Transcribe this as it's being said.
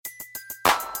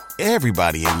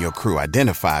Everybody in your crew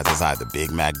identifies as either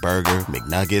Big Mac Burger,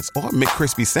 McNuggets, or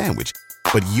McCrispy Sandwich.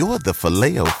 But you're the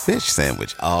Filet-O-Fish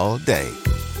Sandwich all day.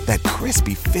 That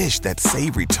crispy fish, that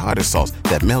savory tartar sauce,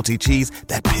 that melty cheese,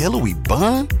 that pillowy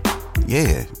bun.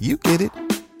 Yeah, you get it.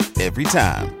 Every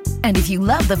time. And if you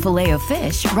love the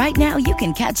Filet-O-Fish, right now you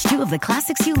can catch two of the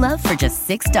classics you love for just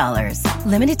 $6.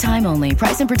 Limited time only.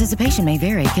 Price and participation may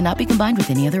vary. Cannot be combined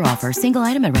with any other offer. Single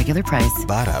item at regular price.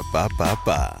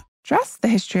 Ba-da-ba-ba-ba. Dress, the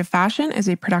History of Fashion is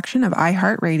a production of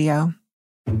iHeartRadio.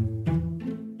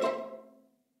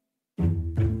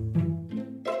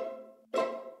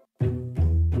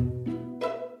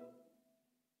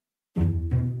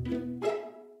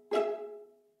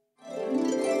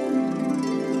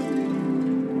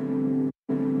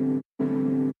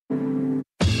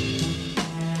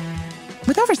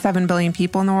 With over 7 billion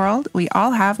people in the world, we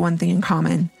all have one thing in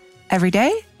common. Every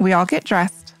day, we all get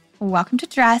dressed. Welcome to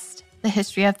Dressed, the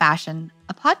History of Fashion,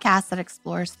 a podcast that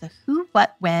explores the who,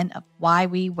 what, when of why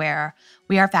we wear.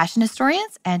 We are fashion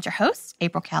historians and your hosts,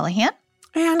 April Callahan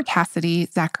And Cassidy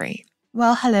Zachary.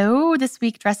 Well, hello this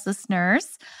week, Dressed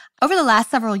listeners. Over the last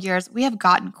several years, we have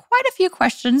gotten quite a few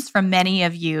questions from many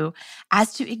of you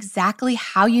as to exactly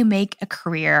how you make a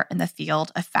career in the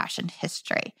field of fashion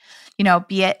history. You know,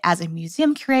 be it as a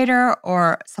museum curator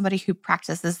or somebody who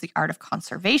practices the art of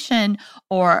conservation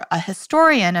or a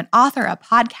historian, an author, a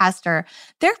podcaster.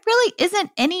 There really isn't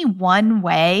any one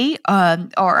way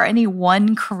or any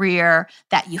one career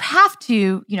that you have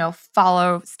to,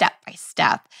 follow step by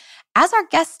step. As our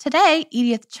guest today,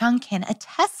 Edith Cheung can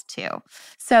attest to.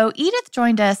 So Edith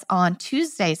joined us on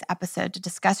Tuesday's episode to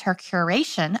discuss her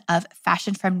curation of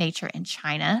Fashion from Nature in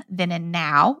China, Then and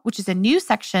Now, which is a new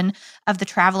section of the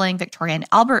traveling Victoria and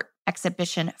Albert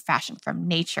exhibition, Fashion from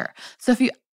Nature. So if you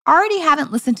already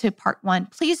haven't listened to part 1,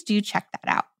 please do check that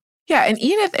out. Yeah, and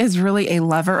Edith is really a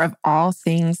lover of all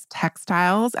things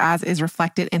textiles, as is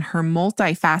reflected in her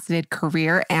multifaceted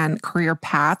career and career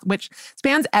path, which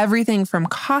spans everything from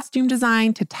costume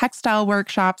design to textile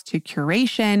workshops to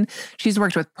curation. She's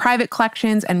worked with private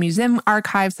collections and museum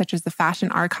archives such as the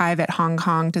Fashion Archive at Hong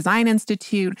Kong Design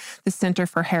Institute, the Center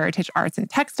for Heritage Arts and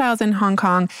Textiles in Hong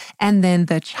Kong, and then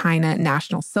the China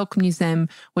National Silk Museum,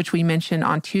 which we mentioned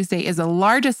on Tuesday is the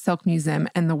largest silk museum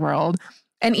in the world.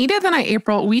 And Edith and I,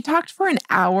 April, we talked for an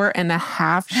hour and a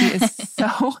half. She is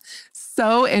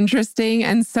so interesting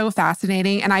and so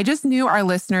fascinating. And I just knew our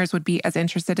listeners would be as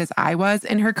interested as I was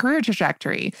in her career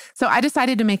trajectory. So I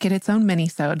decided to make it its own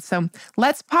mini-sode. So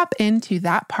let's pop into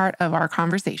that part of our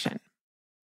conversation.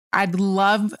 I'd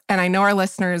love, and I know our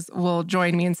listeners will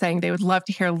join me in saying they would love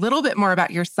to hear a little bit more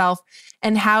about yourself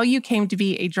and how you came to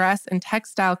be a dress and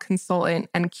textile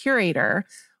consultant and curator.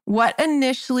 What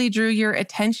initially drew your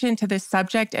attention to this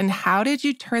subject, and how did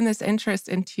you turn this interest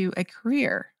into a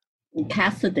career?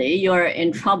 Cassidy, you're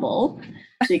in trouble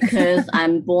because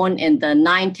I'm born in the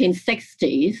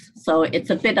 1960s, so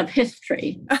it's a bit of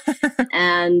history.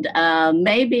 And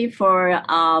maybe for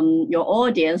your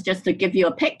audience, just to give you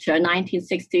a picture,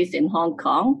 1960s in Hong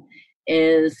Kong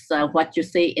is what you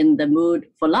see in The Mood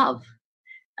for Love,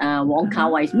 Wong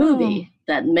Kar-wai's movie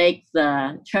that makes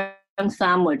the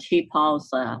Sam or cheapos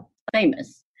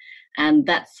famous, and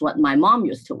that's what my mom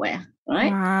used to wear,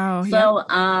 right? Wow.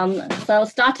 So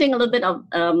starting a little bit of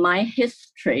my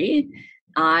history,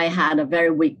 I had a very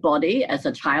weak body as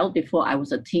a child before I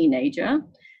was a teenager,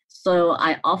 so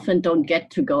I often don't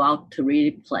get to go out to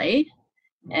really play,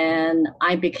 and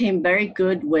I became very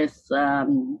good with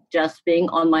just being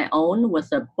on my own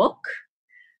with a book,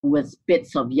 with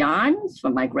bits of yarns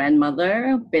from my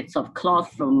grandmother, bits of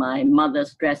cloth from my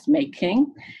mother's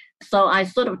dressmaking. So I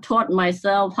sort of taught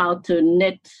myself how to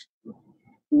knit,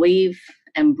 weave,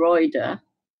 embroider.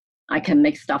 I can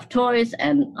make stuffed toys,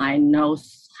 and I know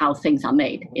how things are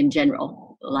made in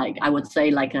general. Like I would say,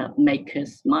 like a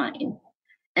maker's mind.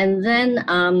 And then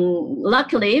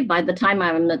luckily, by the time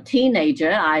I'm a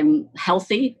teenager, I'm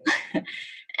healthy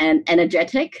and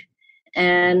energetic.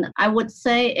 And I would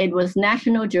say it was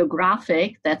National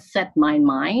Geographic that set my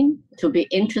mind to be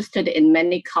interested in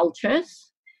many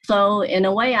cultures. So in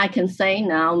a way, I can say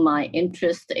now my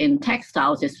interest in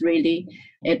textiles is really,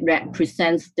 it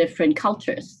represents different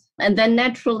cultures. And then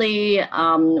naturally,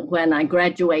 when I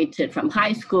graduated from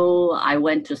high school, I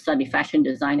went to study fashion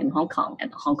design in Hong Kong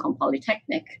at the Hong Kong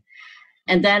Polytechnic.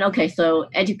 And then, so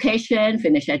education,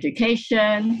 finish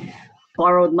education,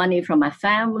 borrowed money from my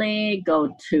family,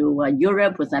 go to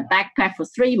Europe with a backpack for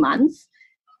 3 months,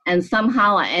 and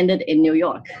somehow I ended in New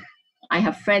York. I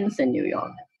have friends in New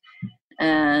York.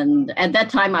 And at that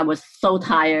time, I was so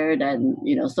tired and,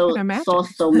 saw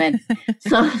so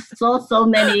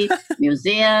many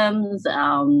museums,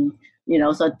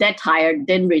 So dead tired,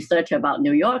 didn't research about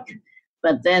New York.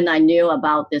 But then I knew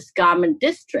about this garment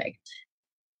district.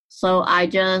 So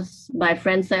my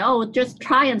friends say, oh, just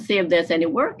try and see if there's any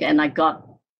work. And I got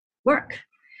work.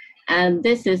 And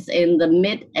this is in the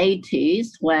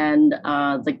mid-'80s when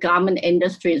the garment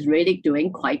industry is really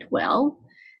doing quite well.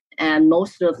 And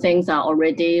most of the things are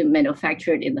already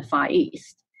manufactured in the Far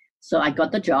East. So I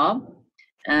got the job.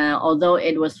 Although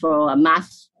it was for a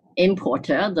mass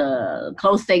importer, the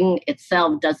clothing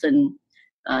itself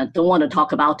don't want to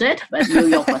talk about it, but New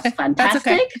York was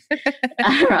fantastic.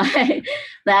 Right.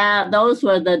 Those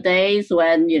were the days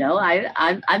when,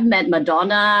 I've met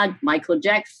Madonna, Michael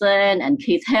Jackson, and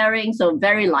Keith Haring, so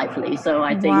very lively. So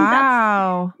I think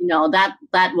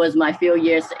that was my few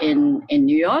years in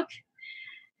New York.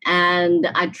 And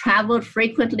I traveled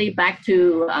frequently back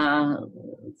to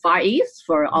Far East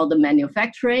for all the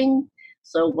manufacturing.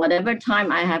 So whatever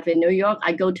time I have in New York,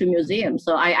 I go to museums.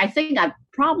 So I think I've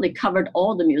probably covered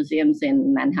all the museums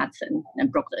in Manhattan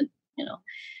and Brooklyn.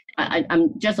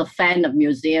 I'm just a fan of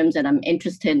museums, and I'm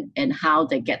interested in how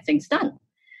they get things done.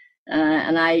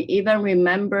 And I even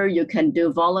remember you can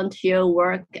do volunteer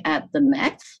work at the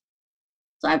Met.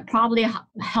 So I probably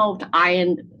helped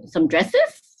iron some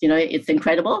dresses. It's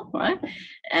incredible, right?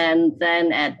 And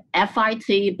then at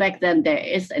FIT, back then, there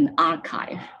is an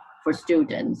archive for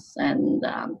students. And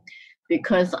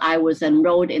because I was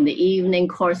enrolled in the evening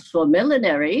course for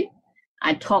millinery,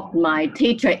 I talked my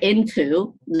teacher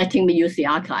into letting me use the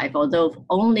archive, although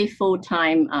only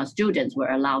full-time students were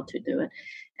allowed to do it.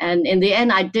 And in the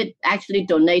end, I did actually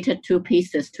donated 2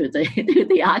 pieces to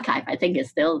the archive. I think it's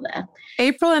still there.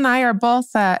 April and I are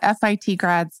both FIT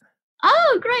grads.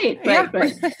 Oh, great.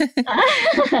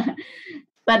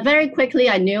 But very quickly,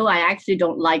 I knew I actually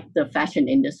don't like the fashion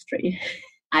industry.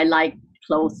 I like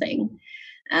clothing.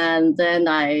 And then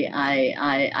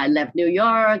I left New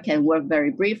York and worked very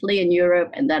briefly in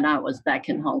Europe. And then I was back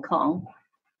in Hong Kong.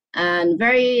 And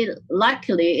very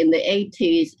luckily in the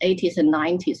 80s and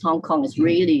 90s, Hong Kong is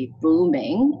really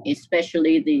booming,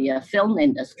 especially the film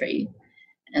industry.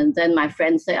 And then my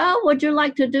friends say, oh, would you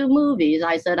like to do movies?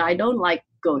 I said, I don't like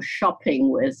go shopping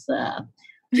with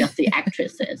just the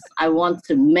actresses. I want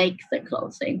to make the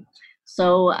clothing.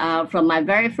 So from my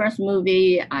very first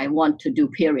movie, I want to do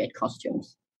period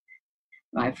costumes,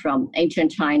 right? From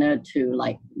ancient China to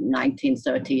like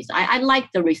 1930s. I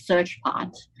like the research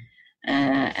part.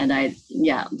 And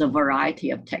the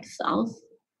variety of textiles.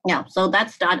 Yeah, so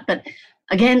that started. But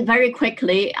again, very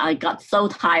quickly, I got so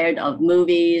tired of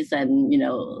movies and,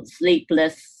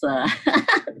 sleepless.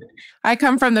 I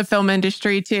come from the film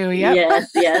industry too. Yep.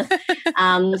 Yes.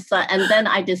 And then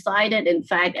I decided, in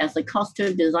fact, as a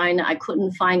costume designer, I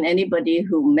couldn't find anybody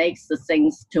who makes the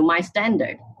things to my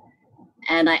standard.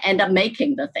 And I end up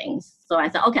making the things. So I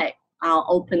thought, okay, I'll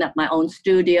open up my own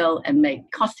studio and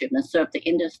make costumes and serve the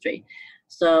industry.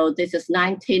 So this is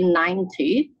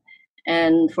 1990.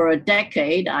 And for a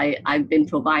decade, I've been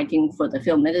providing for the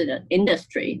film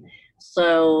industry.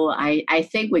 So I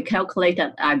think we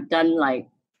calculated I've done like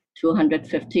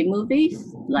 250 movies,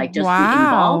 like just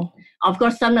involved. Of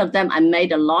course, some of them I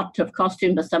made a lot of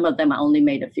costumes, but some of them I only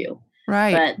made a few.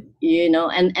 Right. But,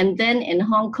 and then in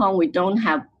Hong Kong, we don't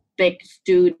have big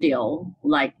studio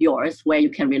like yours where you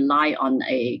can rely on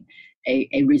a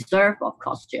reserve of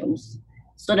costumes.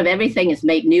 Sort of everything is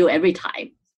made new every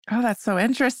time. Oh, that's so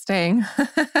interesting.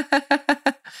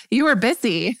 You were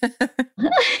busy.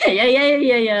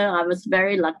 Yeah. I was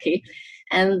very lucky.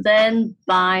 And then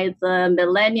by the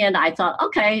millennium, I thought,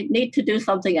 okay, need to do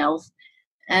something else.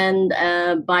 And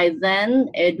by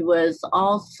then, it was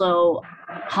also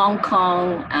Hong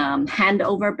Kong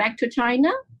handover back to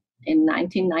China in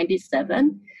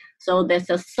 1997. So there's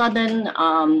a sudden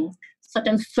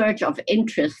surge of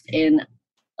interest in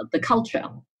the culture.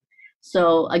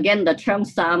 So again, the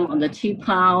cheongsam on the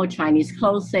qipao, Chinese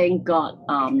clothing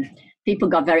people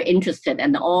got very interested,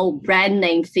 and all brand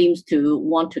names seems to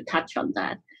want to touch on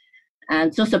that.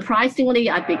 And so surprisingly,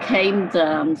 I became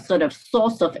the sort of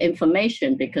source of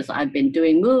information because I've been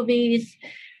doing movies.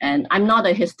 And I'm not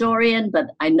a historian, but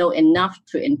I know enough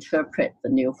to interpret the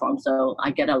new form. So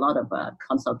I get a lot of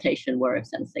consultation works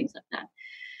and things like that.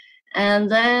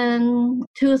 And then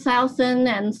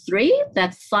 2003,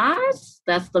 that's SARS.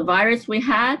 That's the virus we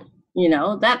had.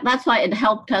 That's why it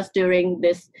helped us during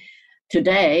this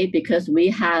today, because we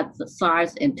had the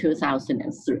SARS in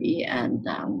 2003. And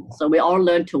so we all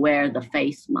learned to wear the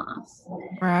face mask.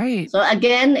 Right. So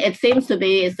again, it seems to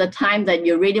be it's the time that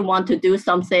you really want to do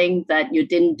something that you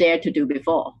didn't dare to do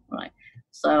before, right?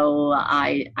 So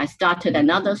I started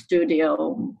another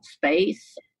studio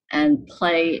space. and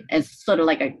play as sort of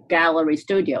like a gallery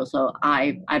studio. So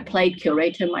I played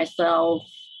curator myself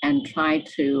and tried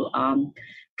to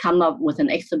come up with an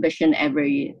exhibition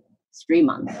every 3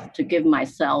 months to give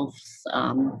myself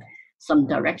some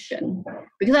direction,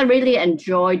 because I really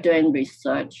enjoy doing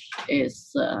research.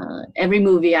 Is every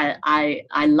movie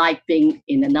I like being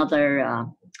in another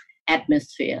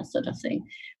atmosphere, sort of thing.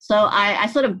 So I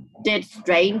sort of did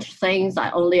strange things,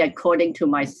 only according to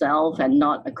myself and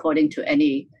not according to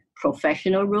any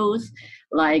professional rules.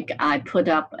 Like I put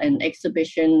up an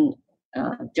exhibition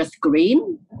just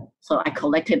green. So I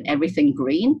collected everything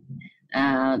green,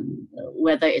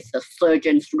 whether it's a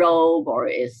surgeon's robe or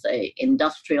it's a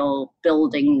industrial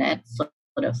building net sort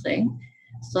of thing.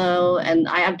 So, and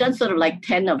I've done sort of like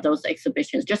 10 of those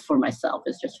exhibitions just for myself.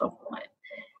 It's just for my,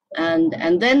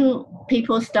 and then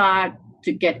people start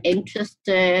to get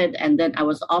interested. And then I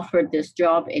was offered this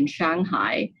job in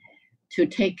Shanghai to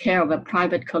take care of a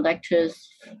private collector's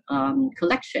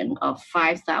collection of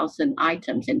 5,000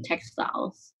 items in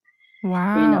textiles.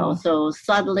 Wow. So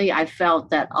suddenly I felt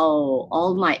that,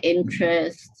 all my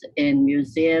interest in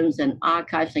museums and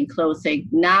archives and clothing,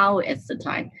 now it's the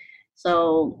time.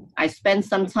 So I spent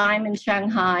some time in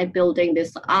Shanghai building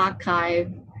this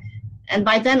archive. And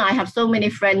by then I have so many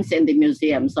friends in the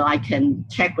museum, so I can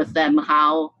check with them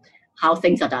how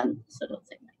things are done, sort of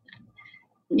thing.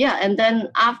 Yeah, and then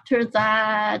after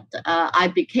that,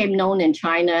 I became known in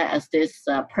China as this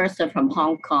person from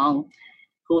Hong Kong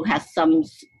who has some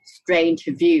strange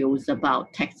views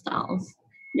about textiles.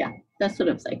 Yeah, that sort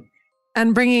of thing.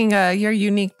 And bringing your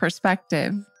unique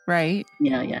perspective, right?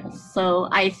 Yeah. So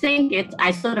I think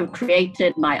I sort of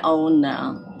created my own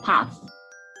path.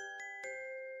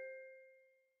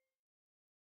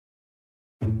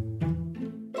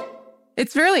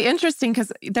 It's really interesting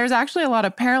because there's actually a lot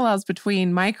of parallels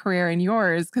between my career and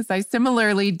yours, because I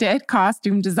similarly did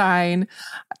costume design,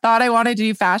 thought I wanted to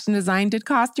do fashion design, did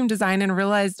costume design, and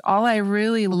realized all I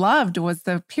really loved was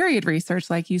the period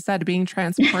research, like you said, being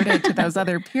transported to those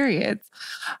other periods.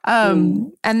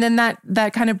 And then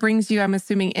that kind of brings you, I'm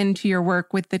assuming, into your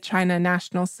work with the China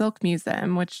National Silk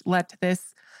Museum, which led to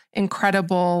this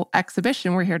incredible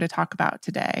exhibition we're here to talk about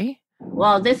today.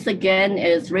 Well, this again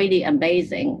is really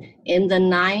amazing. In the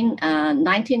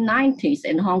 1990s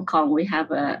in Hong Kong, we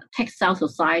have a Textile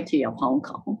Society of Hong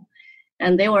Kong.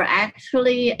 And they were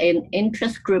actually an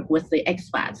interest group with the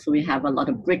expats. We have a lot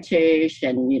of British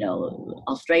and,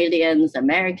 Australians,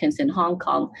 Americans in Hong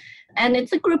Kong. And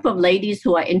it's a group of ladies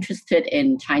who are interested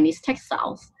in Chinese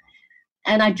textiles.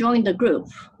 And I joined the group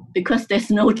because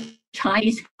there's no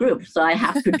Chinese group. So I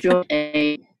have to join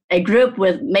a group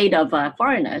made of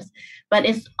foreigners. But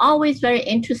it's always very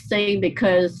interesting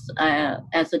because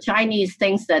as a Chinese,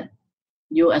 things that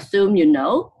you assume you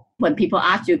know, when people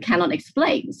ask, you cannot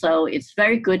explain. So it's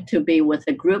very good to be with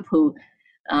a group who,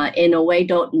 in a way,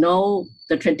 don't know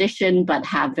the tradition, but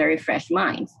have very fresh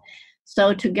minds.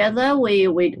 So together,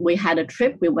 we had a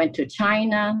trip. We went to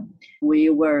China. We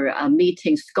were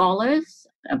meeting scholars.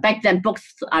 Back then,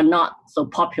 books are not so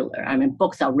popular. I mean,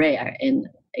 books are rare,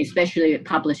 especially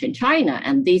published in China.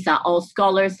 And these are all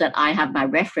scholars that I have my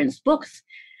reference books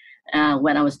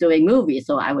when I was doing movies.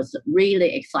 So I was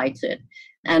really excited.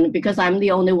 And because I'm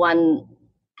the only one,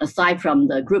 aside from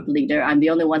the group leader, I'm the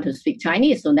only one who speaks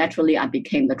Chinese. So naturally, I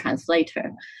became the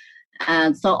translator.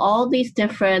 And so all these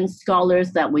different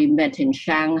scholars that we met in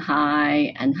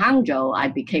Shanghai and Hangzhou, I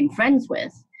became friends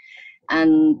with.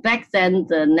 And back then,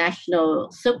 the National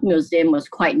Silk Museum was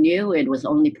quite new. It was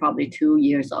only probably 2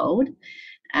 years old.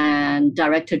 And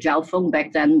Director Zhao Feng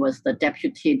back then was the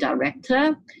deputy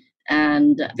director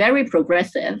and very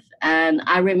progressive. And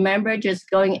I remember just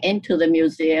going into the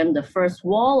museum, the first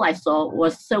wall I saw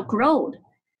was Silk Road.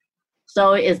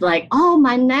 So it's like,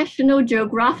 my National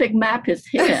Geographic map is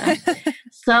here.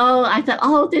 So I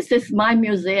thought, this is my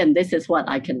museum. This is what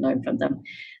I can learn from them.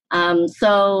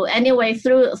 So anyway,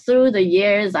 through the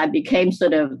years, I became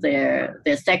sort of their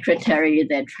secretary,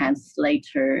 their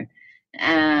translator.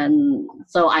 And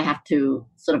so I have to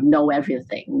sort of know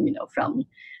everything,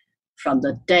 from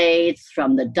the dates,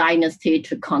 from the dynasty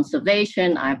to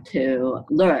conservation, I have to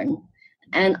learn.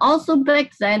 And also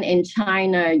back then in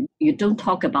China, you don't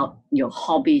talk about your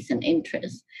hobbies and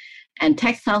interests. And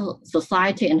Textile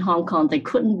Society in Hong Kong, they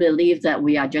couldn't believe that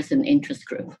we are just an interest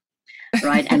group,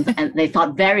 right? and they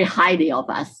thought very highly of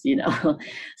us,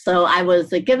 So I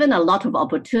was given a lot of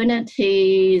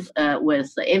opportunities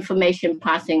with the information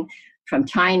passing from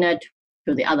China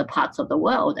to the other parts of the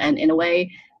world. And in a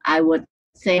way, I would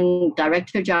think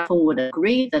Director Zhao Feng would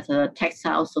agree that the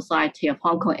Textile Society of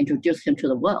Hong Kong introduced him to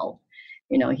the world.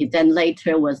 He then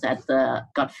later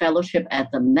got fellowship at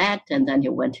the Met, and then he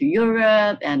went to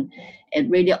Europe, and it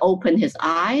really opened his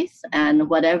eyes. And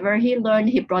whatever he learned,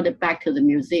 he brought it back to the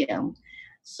museum.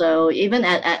 So even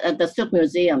at the Silk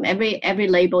Museum, every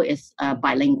label is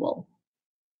bilingual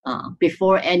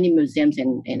before any museums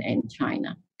in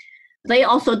China. They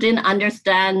also didn't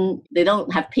understand, they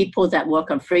don't have people that work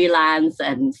on freelance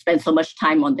and spend so much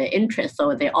time on their interests.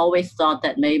 So they always thought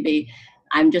that maybe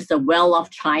I'm just a well-off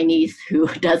Chinese who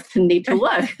doesn't need to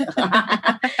work.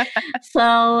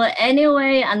 So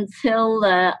anyway, until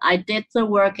I did the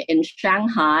work in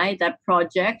Shanghai, that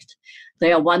project,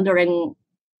 they are wondering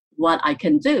what I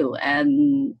can do.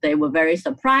 And they were very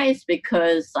surprised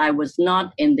because I was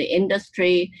not in the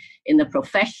industry, in the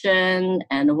profession.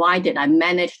 And why did I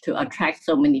manage to attract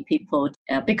so many people?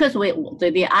 Because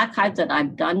the archive that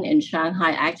I've done in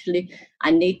Shanghai, actually, I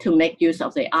need to make use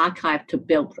of the archive to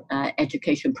build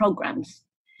education programs.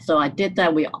 So I did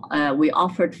that. We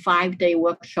offered 5-day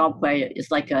workshop where it's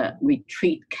like a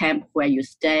retreat camp where you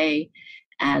stay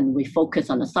and we focus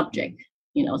on the subject.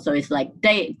 So it's like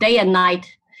day and night.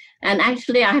 And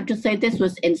actually, I have to say this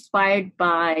was inspired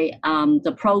by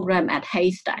the program at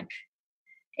Haystack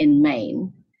in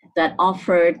Maine that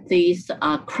offered these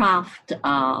craft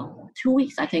 2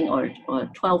 weeks, I think, or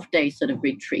 12 days sort of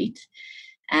retreat.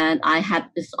 And I had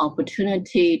this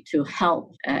opportunity to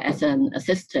help as an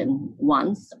assistant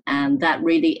once, and that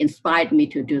really inspired me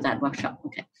to do that workshop.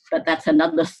 Okay, but that's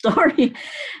another story.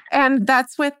 And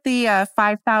that's with the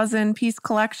 5,000 piece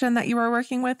collection that you were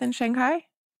working with in Shanghai?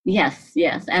 Yes.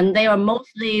 And they are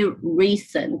mostly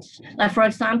recent. Like, for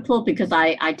example, because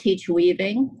I teach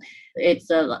weaving,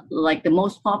 it's like the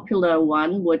most popular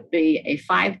one would be a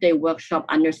 5-day workshop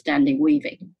understanding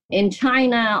weaving. In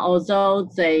China, although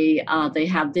they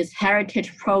have this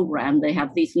heritage program, they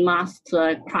have these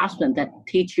master craftsmen that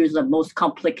teach you the most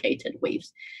complicated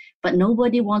weaves. But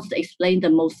nobody wants to explain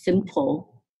the most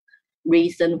simple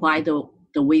reason why the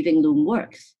weaving loom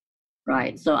works.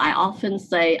 Right. So I often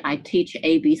say I teach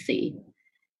ABC.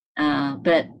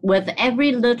 But with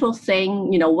every little thing,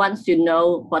 once you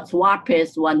know what warp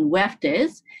is, what weft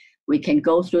is, we can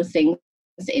go through things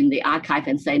in the archive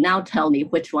and say, now tell me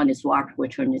which one is warp,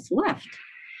 which one is weft.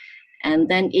 And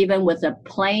then even with a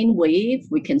plain weave,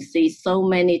 we can see so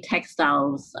many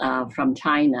textiles from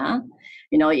China.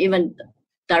 Even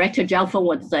Director Zhao Feng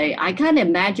would say, I can't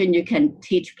imagine you can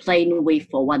teach plain weave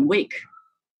for 1 week.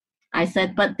 I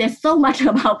said, but there's so much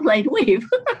about plain weave.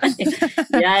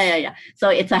 Yeah. So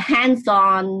it's a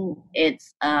hands-on,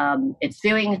 it's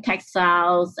viewing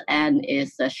textiles, and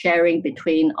it's sharing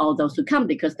between all those who come,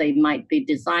 because they might be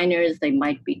designers, they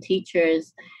might be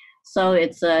teachers. So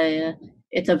it's a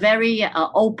very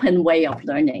open way of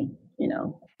learning,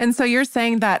 And so you're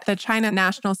saying that the China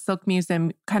National Silk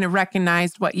Museum kind of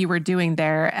recognized what you were doing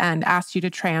there and asked you to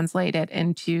translate it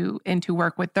into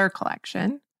work with their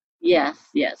collection.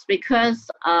 Yes, because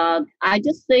I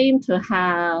just seem to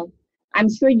have,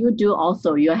 I'm sure you do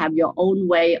also, you have your own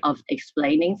way of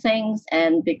explaining things.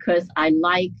 And because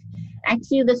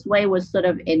actually this way was sort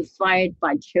of inspired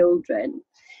by children.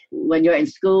 When you're in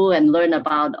school and learn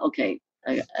about,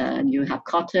 you have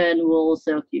cotton, wool,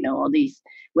 silk, all these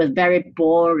with very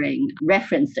boring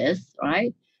references,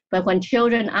 right? But when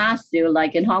children ask you,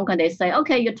 like in Hong Kong, they say,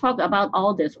 okay, you talk about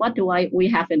all this. What do we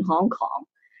have in Hong Kong?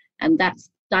 And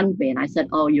that's stunned me. And I said,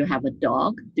 oh, you have a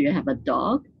dog? Do you have a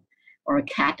dog or a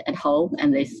cat at home?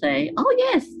 And they say, oh,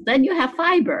 yes, then you have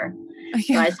fiber.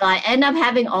 Yeah. Right? So I end up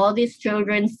having all these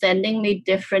children sending me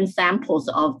different samples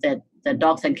of the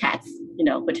dogs and cats,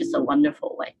 which is a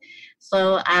wonderful way.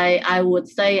 So I would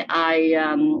say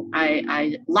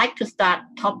I like to start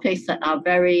topics that are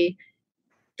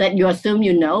that you assume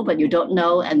you know, but you don't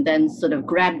know, and then sort of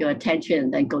grab your attention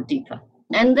and then go deeper.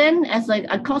 And then as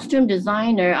a costume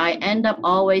designer, I end up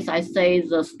always, I say,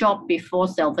 the stop before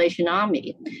Salvation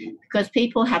Army, because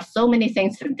people have so many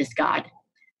things to discard.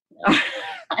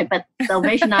 But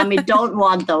Salvation Army don't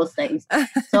want those things.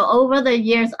 So over the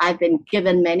years, I've been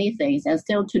given many things. And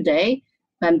still today,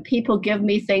 when people give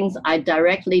me things, I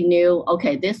directly knew,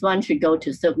 okay, this one should go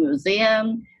to Silk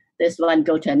Museum. This one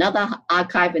go to another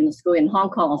archive in the school in Hong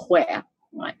Kong or where,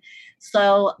 right?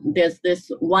 So there's this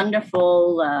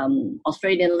wonderful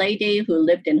Australian lady who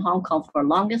lived in Hong Kong for the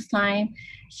longest time.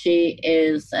 She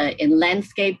is in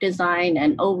landscape design,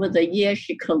 and over the years,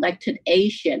 she collected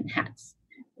Asian hats,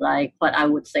 like what I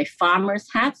would say farmers'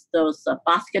 hats, those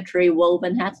basketry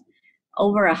woven hats,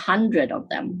 over 100 of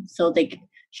them. So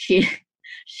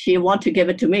she want to give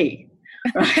it to me,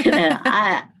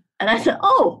 right? And I said,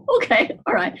 oh, okay,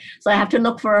 all right. So I have to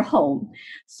look for a home.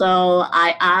 So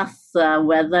I asked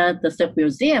whether the Silk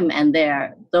Museum, and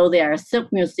though they are a silk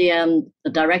museum,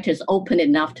 the director is open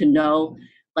enough to know,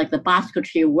 like the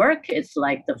basketry work, it's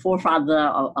like the forefather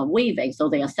of weaving, so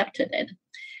they accepted it.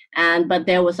 But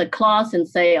there was a clause and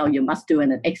say, oh, you must do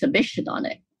an exhibition on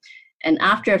it. And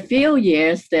after a few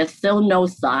years, there's still no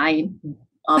sign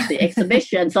of the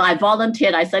exhibition. So I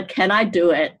volunteered. I said, can I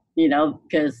do it?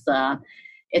 Because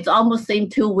it almost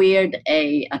seemed too weird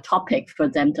a topic for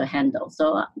them to handle.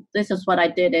 So this is what I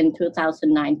did in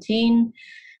 2019.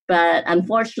 But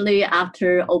unfortunately,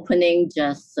 after opening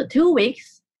just 2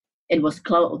 weeks, it was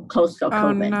closed for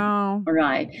COVID. Oh, no.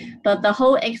 Right. But the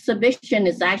whole exhibition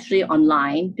is actually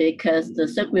online because the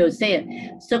Silk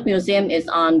Museum is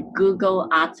on Google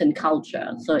Arts and Culture.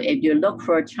 So if you look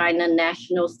for China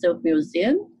National Silk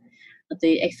Museum,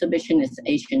 the exhibition is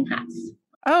Asian hats.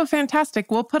 Oh, fantastic.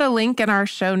 We'll put a link in our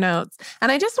show notes.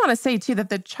 And I just want to say, too, that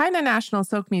the China National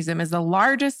Silk Museum is the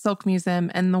largest silk museum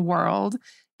in the world.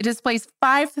 It displays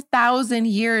 5,000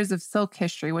 years of silk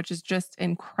history, which is just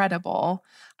incredible.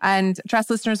 And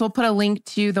Dress listeners, we'll put a link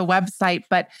to the website,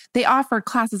 but they offer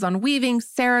classes on weaving,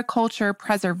 sericulture,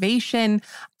 preservation.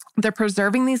 They're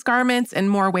preserving these garments in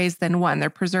more ways than one. They're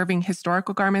preserving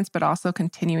historical garments, but also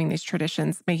continuing these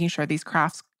traditions, making sure these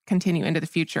crafts continue into the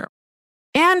future.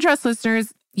 And Dress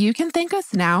listeners, you can thank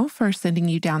us now for sending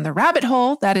you down the rabbit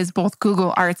hole that is both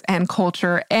Google Arts and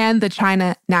Culture and the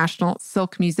China National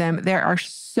Silk Museum. There are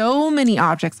so many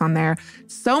objects on there,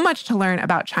 so much to learn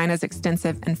about China's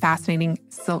extensive and fascinating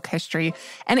silk history.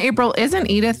 And April,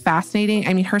 isn't Edith fascinating?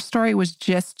 I mean, her story was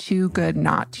just too good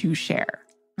not to share.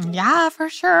 Yeah, for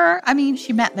sure. I mean,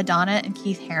 she met Madonna and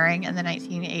Keith Haring in the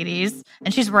 1980s,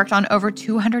 and she's worked on over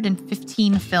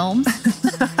 215 films.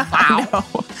 Wow.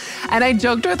 And I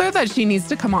joked with her that she needs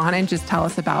to come on and just tell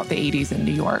us about the 80s in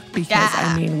New York because,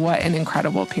 I mean, what an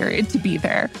incredible period to be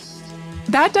there.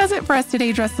 That does it for us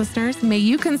today, Dress listeners. May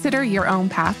you consider your own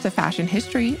path to fashion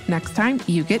history next time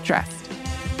you get dressed.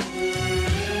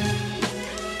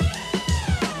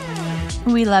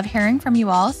 We love hearing from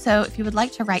you all, so if you would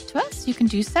like to write to us, you can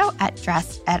do so at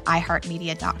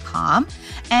dress@iheartmedia.com.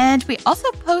 And we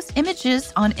also post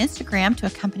images on Instagram to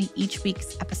accompany each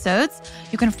week's episodes.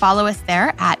 You can follow us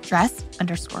there at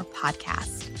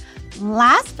dress_podcast.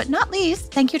 Last but not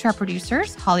least, thank you to our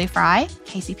producers, Holly Fry,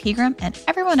 Casey Pegram, and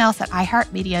everyone else at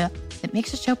iHeartMedia that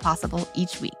makes the show possible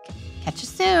each week. Catch you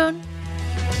soon.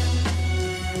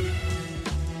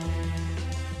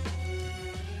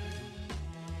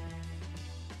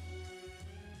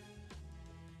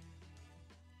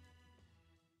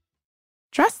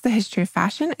 Dress, the History of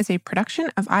Fashion is a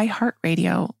production of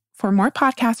iHeartRadio. For more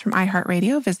podcasts from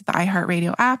iHeartRadio, visit the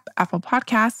iHeartRadio app, Apple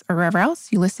Podcasts, or wherever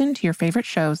else you listen to your favorite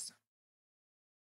shows.